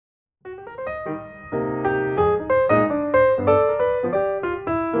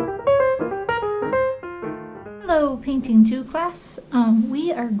Painting 2 class,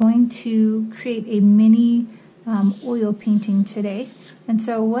 we are going to create a mini oil painting today. And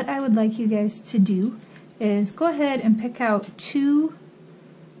so what I would like you guys to do is go ahead and pick out 2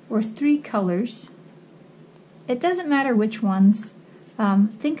 or 3 colors. It doesn't matter which ones.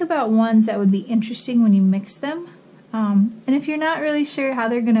 Think about ones that would be interesting when you mix them. And if you're not really sure how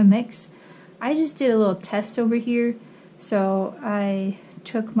they're going to mix, I just did a little test over here. So I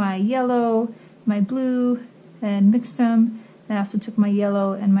took my yellow, my blue, and mixed them. And I also took my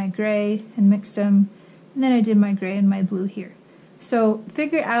yellow and my gray and mixed them. And then I did my gray and my blue here. So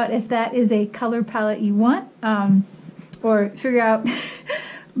figure out if that is a color palette you want, or figure out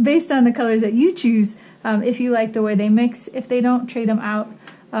based on the colors that you choose if you like the way they mix. If they don't, trade them out.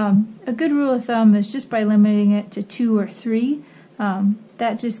 A good rule of thumb is just by limiting it to 2 or 3.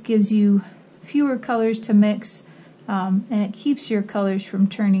 That just gives you fewer colors to mix, and it keeps your colors from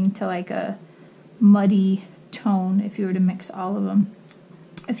turning to like a muddy tone if you were to mix all of them.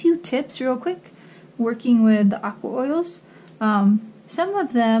 A few tips real quick working with the aqua oils. Some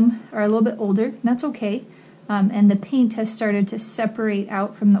of them are a little bit older, and that's okay, and the paint has started to separate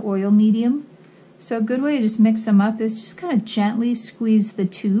out from the oil medium. So a good way to just mix them up is just kind of gently squeeze the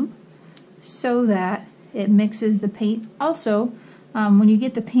tube so that it mixes the paint. Also, when you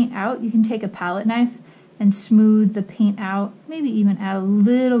get the paint out, you can take a palette knife and smooth the paint out, maybe even add a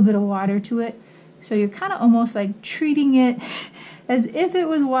little bit of water to it. So you're kind of almost like treating it as if it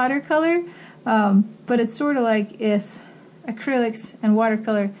was watercolor, but it's sort of like if acrylics and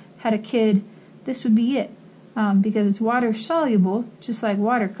watercolor had a kid, this would be it, because it's water soluble, just like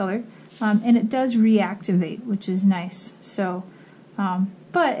watercolor, and it does reactivate, which is nice. So,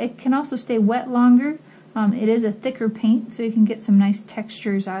 but it can also stay wet longer. It is a thicker paint, so you can get some nice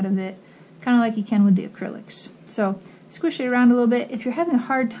textures out of it, kind of like you can with the acrylics. So squish it around a little bit. If you're having a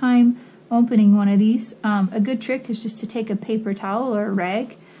hard time opening one of these, a good trick is just to take a paper towel or a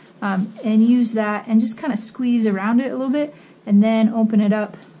rag and use that and just kind of squeeze around it a little bit and then open it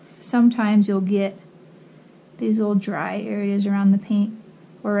up. Sometimes you'll get these little dry areas around the paint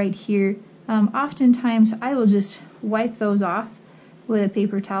or right here. Oftentimes I will just wipe those off with a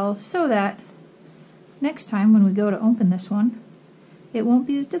paper towel so that next time when we go to open this one, it won't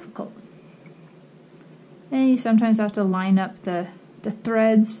be as difficult. And you sometimes have to line up the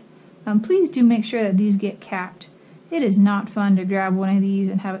threads. Please do make sure that these get capped. It is not fun to grab one of these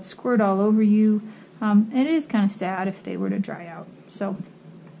and have it squirt all over you. It is kind of sad if they were to dry out. So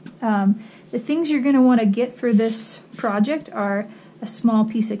the things you're going to want to get for this project are a small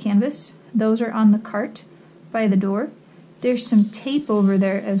piece of canvas. Those are on the cart by the door. There's some tape over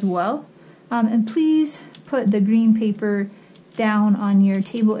there as well. And please put the green paper down on your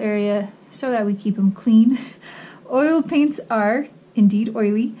table area so that we keep them clean. Oil paints are indeed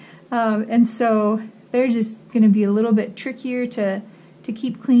oily, and so they're just going to be a little bit trickier to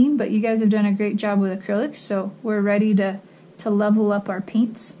keep clean, but you guys have done a great job with acrylics, so we're ready to level up our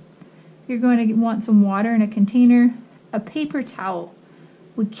paints. You're going to want some water in a container, a paper towel.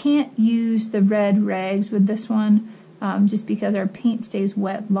 We can't use the red rags with this one just because our paint stays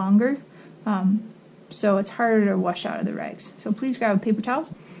wet longer, so it's harder to wash out of the rags. So please grab a paper towel.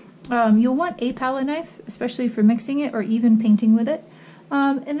 You'll want a palette knife, especially for mixing it or even painting with it.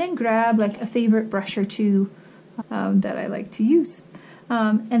 And then grab like a favorite brush or two that I like to use.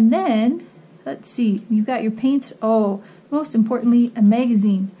 And then, let's see, you've got your paints. Oh, most importantly, a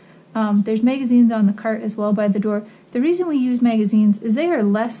magazine. There's magazines on the cart as well by the door. The reason we use magazines is they are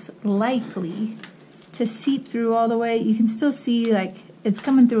less likely to seep through all the way. You can still see like it's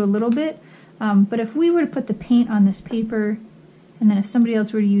coming through a little bit, but if we were to put the paint on this paper, and then if somebody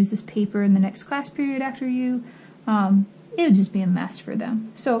else were to use this paper in the next class period after you, it would just be a mess for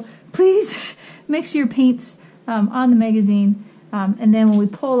them. So please mix your paints on the magazine, and then when we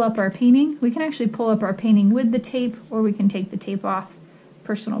pull up our painting, we can actually pull up our painting with the tape, or we can take the tape off.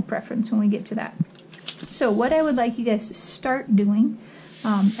 Personal preference when we get to that. So what I would like you guys to start doing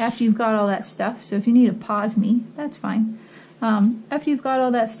after you've got all that stuff, so if you need to pause me, that's fine. After you've got all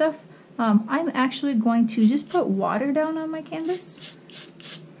that stuff, I'm actually going to just put water down on my canvas.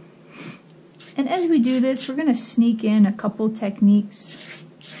 And as we do this, we're going to sneak in a couple techniques.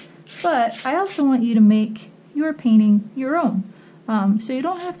 But I also want you to make your painting your own. So you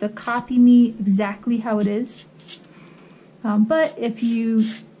don't have to copy me exactly how it is. But if you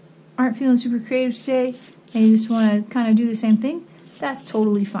aren't feeling super creative today and you just want to kind of do the same thing, that's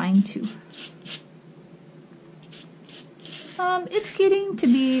totally fine too. It's getting to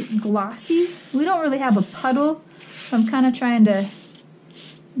be glossy. We don't really have a puddle, so I'm kind of trying to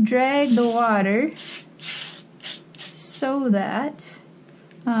drag the water so that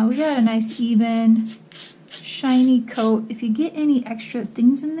we got a nice even shiny coat. If you get any extra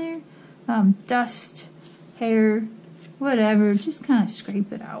things in there, dust, hair, whatever, just kind of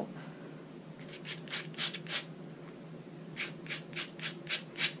scrape it out.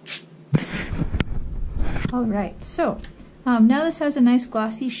 Alright, so now this has a nice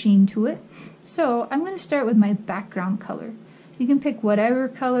glossy sheen to it. So I'm going to start with my background color. You can pick whatever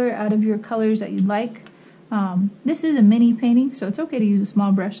color out of your colors that you'd like. This is a mini painting, so it's okay to use a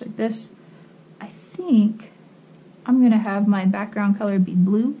small brush like this. I think I'm going to have my background color be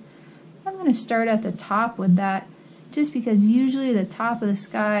blue. I'm going to start at the top with that, just because usually the top of the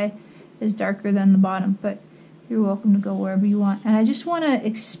sky is darker than the bottom, but you're welcome to go wherever you want. And I just want to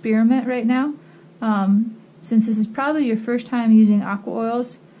experiment right now. Since this is probably your first time using aqua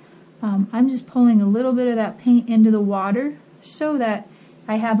oils, I'm just pulling a little bit of that paint into the water so that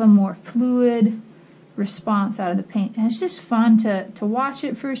I have a more fluid response out of the paint. And it's just fun to watch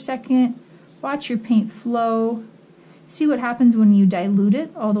it for a second, watch your paint flow, see what happens when you dilute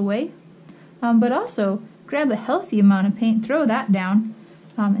it all the way. But also grab a healthy amount of paint, throw that down,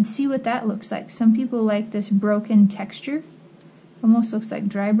 and see what that looks like. Some people like this broken texture, almost looks like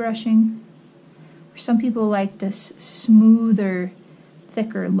dry brushing. Some people like this smoother,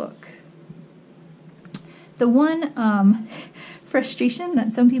 thicker look. The one frustration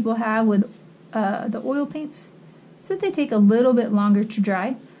that some people have with the oil paints is that they take a little bit longer to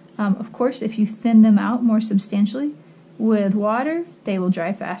dry. Of course, if you thin them out more substantially with water, they will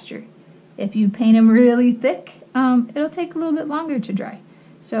dry faster. If you paint them really thick, it'll take a little bit longer to dry.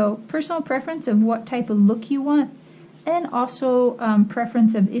 So personal preference of what type of look you want, and also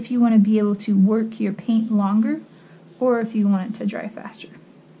preference of if you want to be able to work your paint longer or if you want it to dry faster.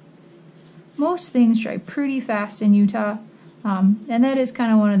 Most things dry pretty fast in Utah, and that is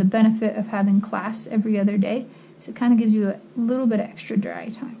kind of one of the benefits of having class every other day. So it kind of gives you a little bit of extra dry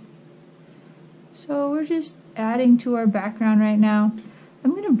time. So we're just adding to our background right now.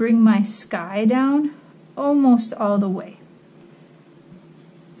 I'm going to bring my sky down almost all the way.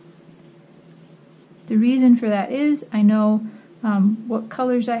 The reason for that is I know what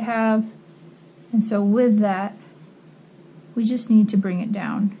colors I have, and so with that we just need to bring it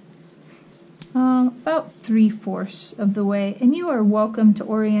down about 3/4 of the way, and you are welcome to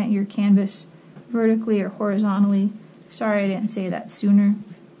orient your canvas vertically or horizontally. Sorry I didn't say that sooner.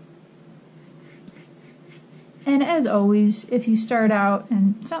 And as always, if you start out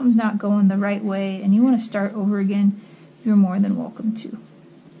and something's not going the right way and you want to start over again, you're more than welcome to.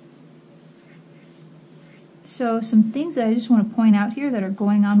 So some things that I just want to point out here that are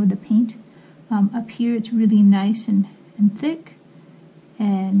going on with the paint. Up here it's really nice and thick,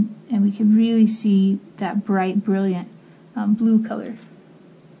 and we can really see that bright, brilliant blue color.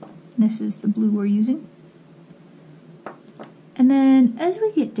 This is the blue we're using. And then as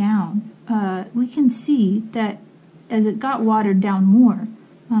we get down, we can see that as it got watered down more,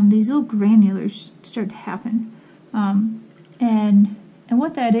 these little granulars start to happen. And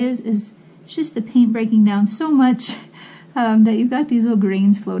what that is it's just the paint breaking down so much that you've got these little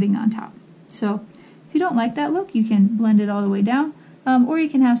grains floating on top. So if you don't like that look, you can blend it all the way down, or you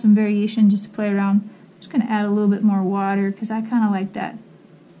can have some variation just to play around. I'm just going to add a little bit more water because I kind of like that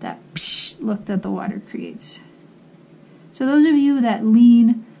psh look that the water creates. So those of you that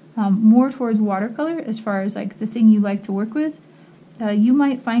lean more towards watercolor as far as like the thing you like to work with, you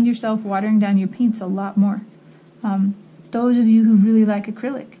might find yourself watering down your paints a lot more. Those of you who really like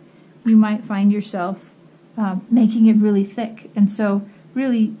acrylic, you might find yourself making it really thick. And so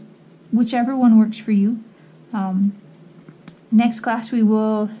really, whichever one works for you. Next class we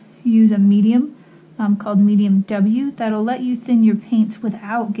will use a medium called medium W that'll let you thin your paints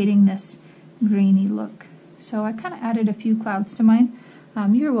without getting this grainy look. So I kind of added a few clouds to mine.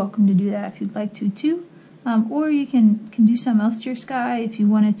 You're welcome to do that if you'd like to too. Or you can do something else to your sky if you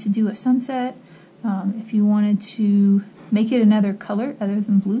wanted to do a sunset, if you wanted to make it another color other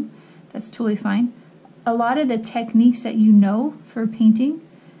than blue. That's totally fine. A lot of the techniques that you know for painting,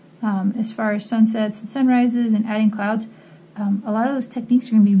 as far as sunsets and sunrises and adding clouds, a lot of those techniques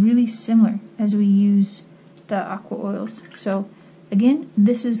are going to be really similar as we use the aqua oils. So again,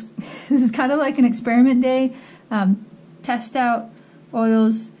 this is kind of like an experiment day. Test out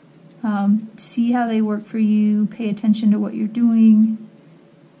oils, see how they work for you, pay attention to what you're doing,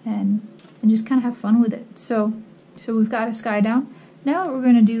 and just kind of have fun with it. So we've got a sky down. Now what we're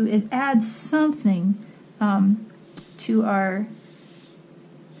going to do is add something to our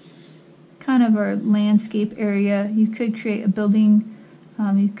kind of our landscape area. You could create a building,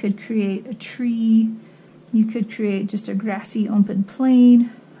 you could create a tree, you could create just a grassy open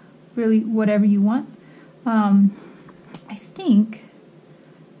plain, really whatever you want. I think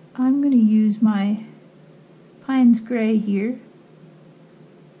I'm going to use my Pines Gray here.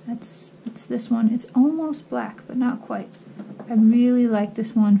 It's this one. It's almost black, but not quite. I really like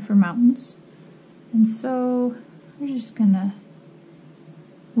this one for mountains. And so we're just gonna,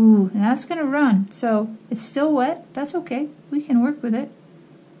 ooh, and that's gonna run. So it's still wet, that's okay. We can work with it.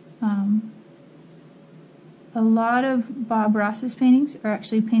 A lot of Bob Ross's paintings are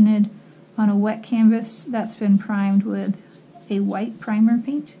actually painted on a wet canvas that's been primed with a white primer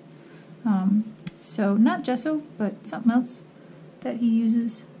paint. So not gesso, but something else that he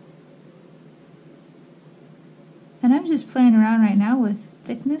uses. And I'm just playing around right now with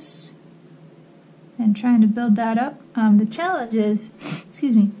thickness and trying to build that up. The challenge is,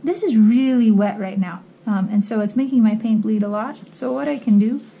 excuse me, this is really wet right now. And so it's making my paint bleed a lot. So what I can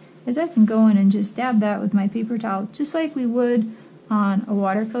do is I can go in and just dab that with my paper towel, just like we would on a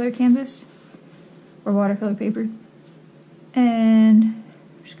watercolor canvas or watercolor paper. And I'm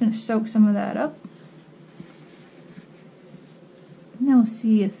just going to soak some of that up. And then we'll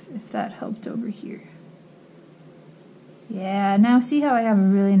see if that helped over here. Yeah, now see how I have a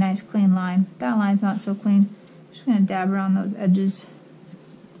really nice clean line? That line's not so clean. I'm just going to dab around those edges.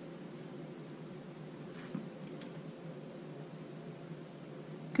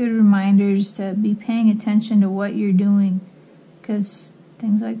 Good reminders to be paying attention to what you're doing, because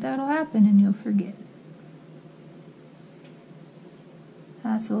things like that will happen and you'll forget.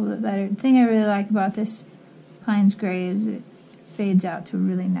 That's a little bit better. The thing I really like about this Pines Gray is it fades out to a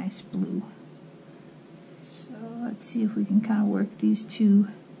really nice blue. So let's see if we can kind of work these two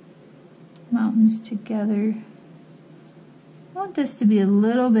mountains together. I want this to be a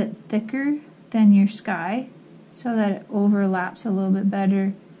little bit thicker than your sky so that it overlaps a little bit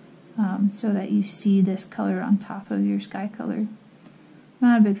better, so that you see this color on top of your sky color. I'm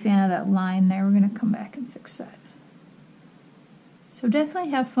not a big fan of that line there. We're going to come back and fix that. So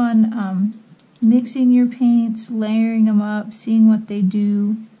definitely have fun mixing your paints, layering them up, seeing what they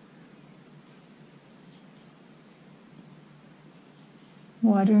do.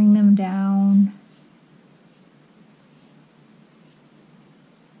 Watering them down.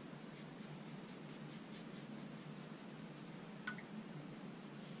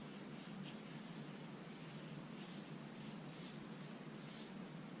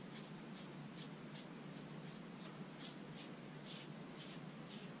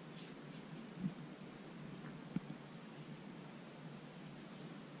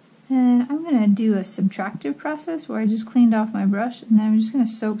 And I'm going to do a subtractive process where I just cleaned off my brush, and then I'm just going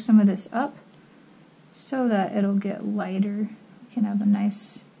to soak some of this up so that it'll get lighter. We can have a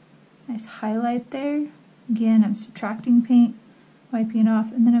nice highlight there. Again, I'm subtracting paint, wiping it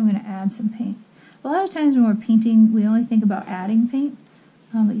off, and then I'm going to add some paint. A lot of times when we're painting, we only think about adding paint,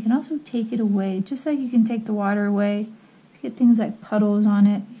 but you can also take it away. Just like you can take the water away, if you get things like puddles on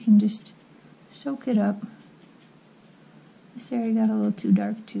it, you can just soak it up. This area got a little too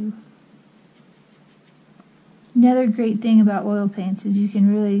dark too. Another great thing about oil paints is you can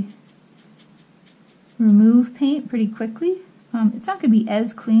really remove paint pretty quickly. It's not going to be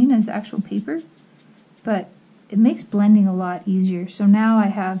as clean as actual paper, but it makes blending a lot easier. So now I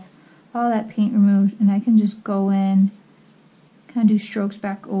have all that paint removed, and I can just go in, kind of do strokes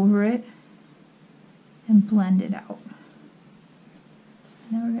back over it, and blend it out.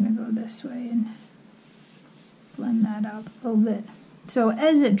 Now we're going to go this way and blend that out a little bit. So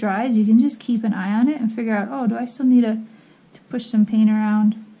as it dries, you can just keep an eye on it and figure out, oh, do I still need to push some paint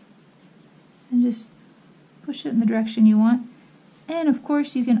around? And just push it in the direction you want. And of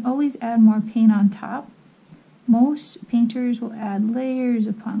course, you can always add more paint on top. Most painters will add layers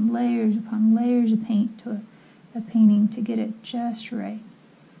upon layers upon layers of paint to a painting to get it just right.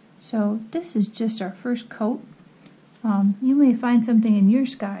 So this is just our first coat. You may find something in your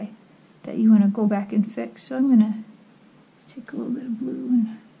sky that you want to go back and fix. So I'm going to take a little bit of blue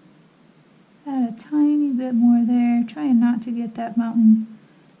and add a tiny bit more there, trying not to get that mountain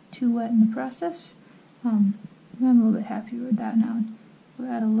too wet in the process. I'm a little bit happier with that now.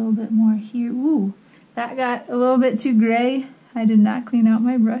 We'll add a little bit more here. Ooh, that got a little bit too gray. I did not clean out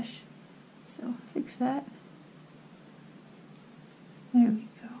my brush, so fix that. There we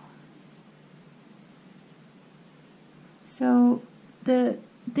go. So the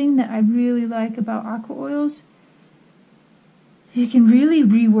thing that I really like about aqua oils is you can really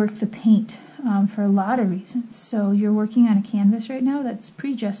rework the paint for a lot of reasons. So you're working on a canvas right now that's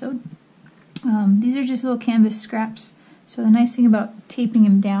pre-gessoed. These are just little canvas scraps. So the nice thing about taping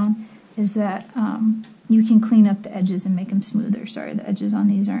them down is that you can clean up the edges and make them smoother. Sorry, the edges on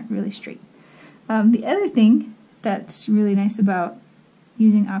these aren't really straight. The other thing that's really nice about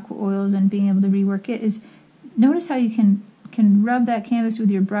using aqua oils and being able to rework it is notice how you can rub that canvas with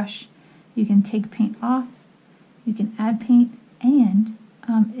your brush. You can take paint off, You can add paint, and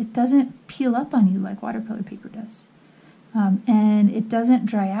it doesn't peel up on you like watercolor paper does. And it doesn't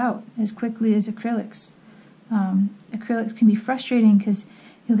dry out as quickly as acrylics. Acrylics can be frustrating because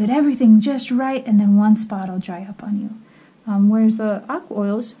you'll get everything just right and then one spot will dry up on you. Whereas the aqua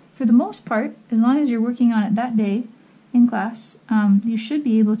oils, for the most part, as long as you're working on it that day in class, you should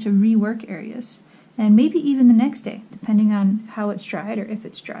be able to rework areas, and maybe even the next day, depending on how it's dried or if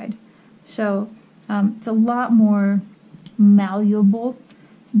it's dried. So it's a lot more malleable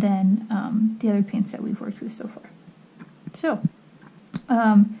than the other paints that we've worked with so far. So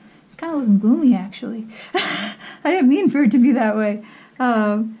it's kind of looking gloomy, actually. I didn't mean for it to be that way.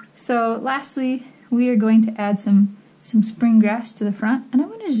 So lastly, we are going to add some spring grass to the front, and I'm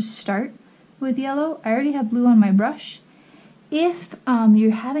going to just start with yellow. I already have blue on my brush. If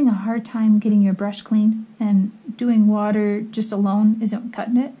you're having a hard time getting your brush clean and doing water just alone isn't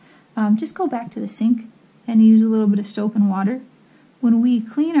cutting it, just go back to the sink and use a little bit of soap and water. When we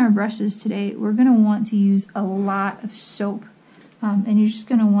clean our brushes today, we're going to want to use a lot of soap, and you're just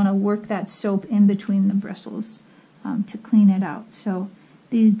going to want to work that soap in between the bristles to clean it out. So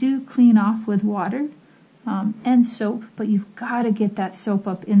these do clean off with water and soap, but you've got to get that soap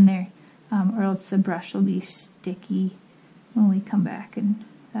up in there, or else the brush will be sticky when we come back, and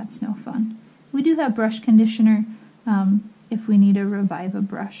that's no fun. We do have brush conditioner if we need to revive a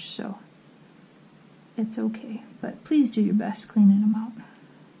brush, so it's okay, but please do your best cleaning them out.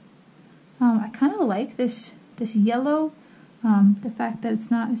 I kind of like this yellow, the fact that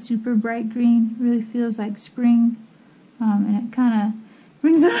it's not a super bright green. It really feels like spring, and it kind of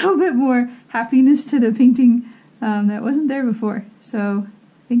brings a little bit more happiness to the painting that wasn't there before. So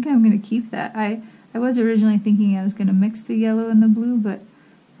I think I'm going to keep that. I was originally thinking I was going to mix the yellow and the blue, but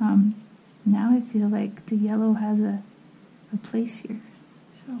now I feel like the yellow has a place here.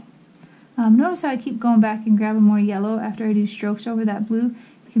 So notice how I keep going back and grabbing more yellow after I do strokes over that blue.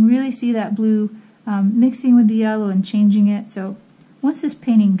 You can really see that blue mixing with the yellow and changing it. So once this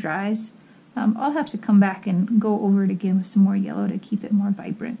painting dries, I'll have to come back and go over it again with some more yellow to keep it more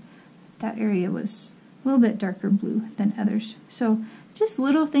vibrant. That area was a little bit darker blue than others. So just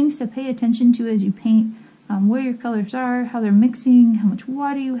little things to pay attention to as you paint, where your colors are, how they're mixing, how much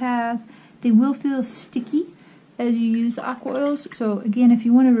water you have. They will feel sticky as you use the aqua oils. So again, if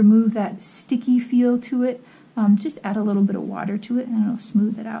you want to remove that sticky feel to it, just add a little bit of water to it and it'll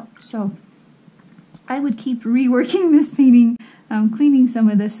smooth it out. So I would keep reworking this painting, cleaning some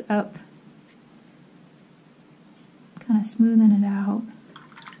of this up, kind of smoothing it out.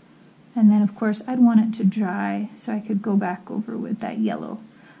 And then of course I'd want it to dry so I could go back over with that yellow.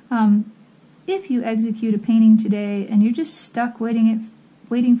 If you execute a painting today and you're just stuck waiting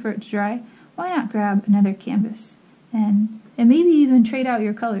for it to dry, why not grab another canvas and maybe even trade out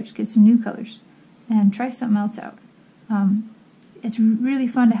your colors, get some new colors, and try something else out. It's really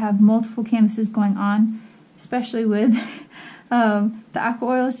fun to have multiple canvases going on, especially with the aqua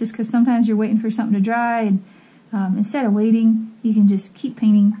oils, just because sometimes you're waiting for something to dry, and instead of waiting, you can just keep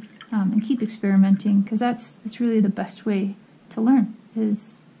painting and keep experimenting, because that's really the best way to learn,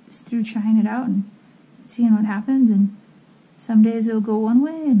 is through trying it out and seeing what happens. And some days it'll go one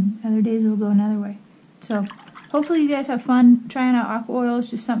way and other days it'll go another way. So hopefully you guys have fun trying out aqua oils,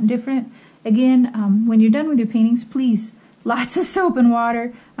 just something different. Again, when you're done with your paintings, please, lots of soap and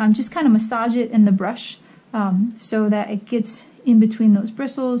water. Just kind of massage it in the brush so that it gets in between those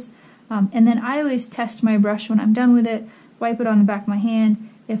bristles. And then I always test my brush when I'm done with it, wipe it on the back of my hand.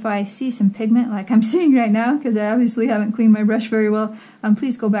 If I see some pigment like I'm seeing right now, because I obviously haven't cleaned my brush very well,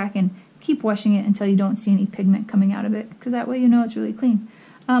 please go back and keep washing it until you don't see any pigment coming out of it, because that way you know it's really clean.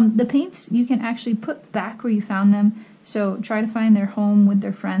 The paints you can actually put back where you found them, so try to find their home with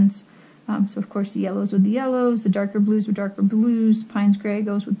their friends. So of course the yellows with the yellows, the darker blues with darker blues, Pines Gray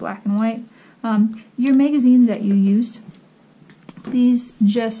goes with black and white. Your magazines that you used, please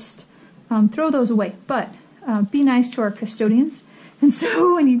just throw those away, but be nice to our custodians. And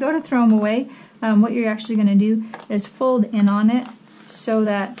so when you go to throw them away, what you're actually going to do is fold in on it so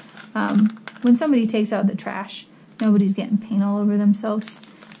that when somebody takes out the trash, nobody's getting paint all over themselves.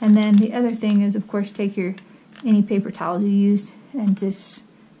 And then the other thing is, of course, take any paper towels you used and just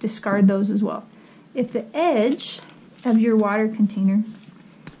discard those as well. If the edge of your water container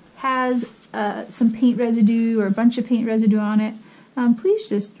has some paint residue or a bunch of paint residue on it, please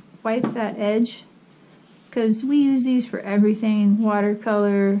just wipe that edge, because we use these for everything,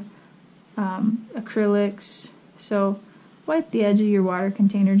 watercolor, acrylics. So wipe the edge of your water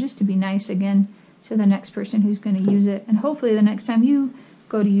container just to be nice again to the next person who's going to use it, and hopefully the next time you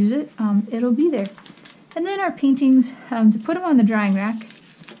go to use it, it'll be there. And then our paintings, to put them on the drying rack,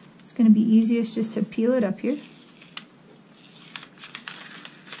 it's going to be easiest just to peel it up here.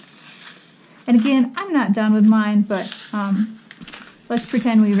 And again, I'm not done with mine, but let's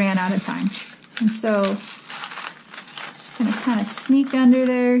pretend we ran out of time. And so, just gonna kind of sneak under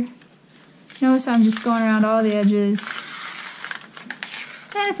there. Notice I'm just going around all the edges.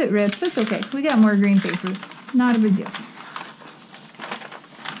 And if it rips, that's okay. We got more green paper. Not a big deal.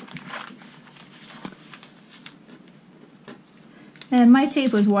 And my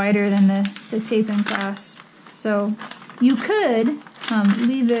tape was wider than the tape in class. So you could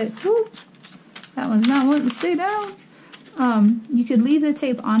leave it, whoop, that one's not wanting to stay down. You could leave the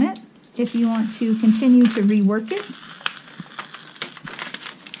tape on it if you want to continue to rework it.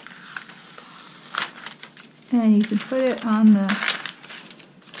 And you could put it on the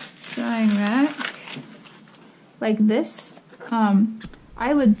drying rack like this.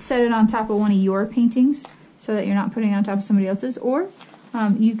 I would set it on top of one of your paintings so that you're not putting it on top of somebody else's, or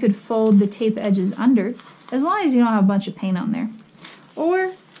you could fold the tape edges under, as long as you don't have a bunch of paint on there.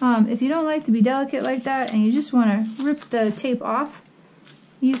 Or if you don't like to be delicate like that and you just want to rip the tape off,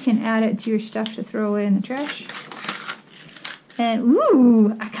 you can add it to your stuff to throw away in the trash. And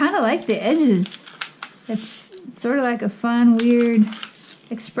ooh, I kind of like the edges. It's sort of like a fun, weird,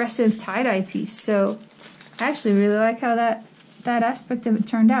 expressive tie-dye piece. So I actually really like how that aspect of it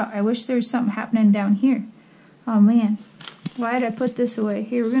turned out. I wish there was something happening down here. Oh man, why did I put this away?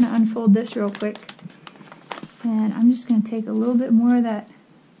 Here, we're going to unfold this real quick. And I'm just going to take a little bit more of that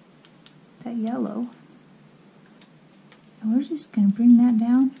yellow. And we're just going to bring that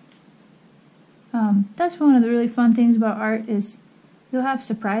down. That's one of the really fun things about art, is you'll have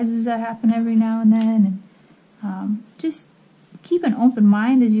surprises that happen every now and then. And just keep an open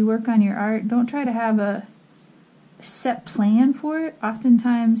mind as you work on your art. Don't try to have a set plan for it.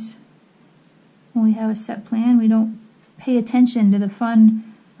 Oftentimes when we have a set plan, we don't pay attention to the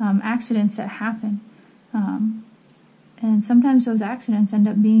fun accidents that happen. And sometimes those accidents end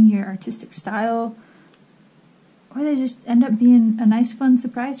up being your artistic style, or they just end up being a nice fun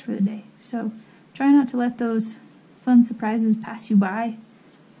surprise for the day. So try not to let those fun surprises pass you by.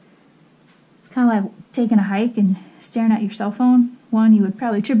 It's kind of like taking a hike and staring at your cell phone. One, you would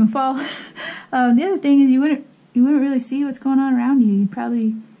probably trip and fall. The other thing is you wouldn't really see what's going on around you. You'd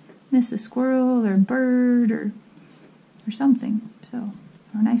probably miss a squirrel or a bird or something. So,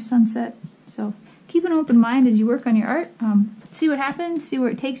 or a nice sunset. So keep an open mind as you work on your art. See what happens, see where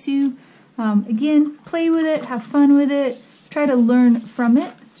it takes you. Again, play with it, have fun with it, try to learn from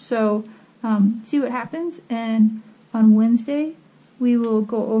it. So see what happens, and on Wednesday we will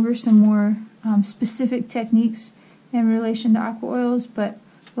go over some more specific techniques in relation to aqua oils, but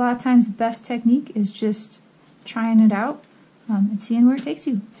a lot of times the best technique is just trying it out and seeing where it takes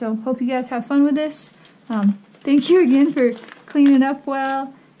you. So hope you guys have fun with this. Thank you again for cleaning up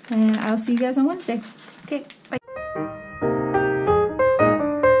well, and I'll see you guys on Wednesday. Okay, bye.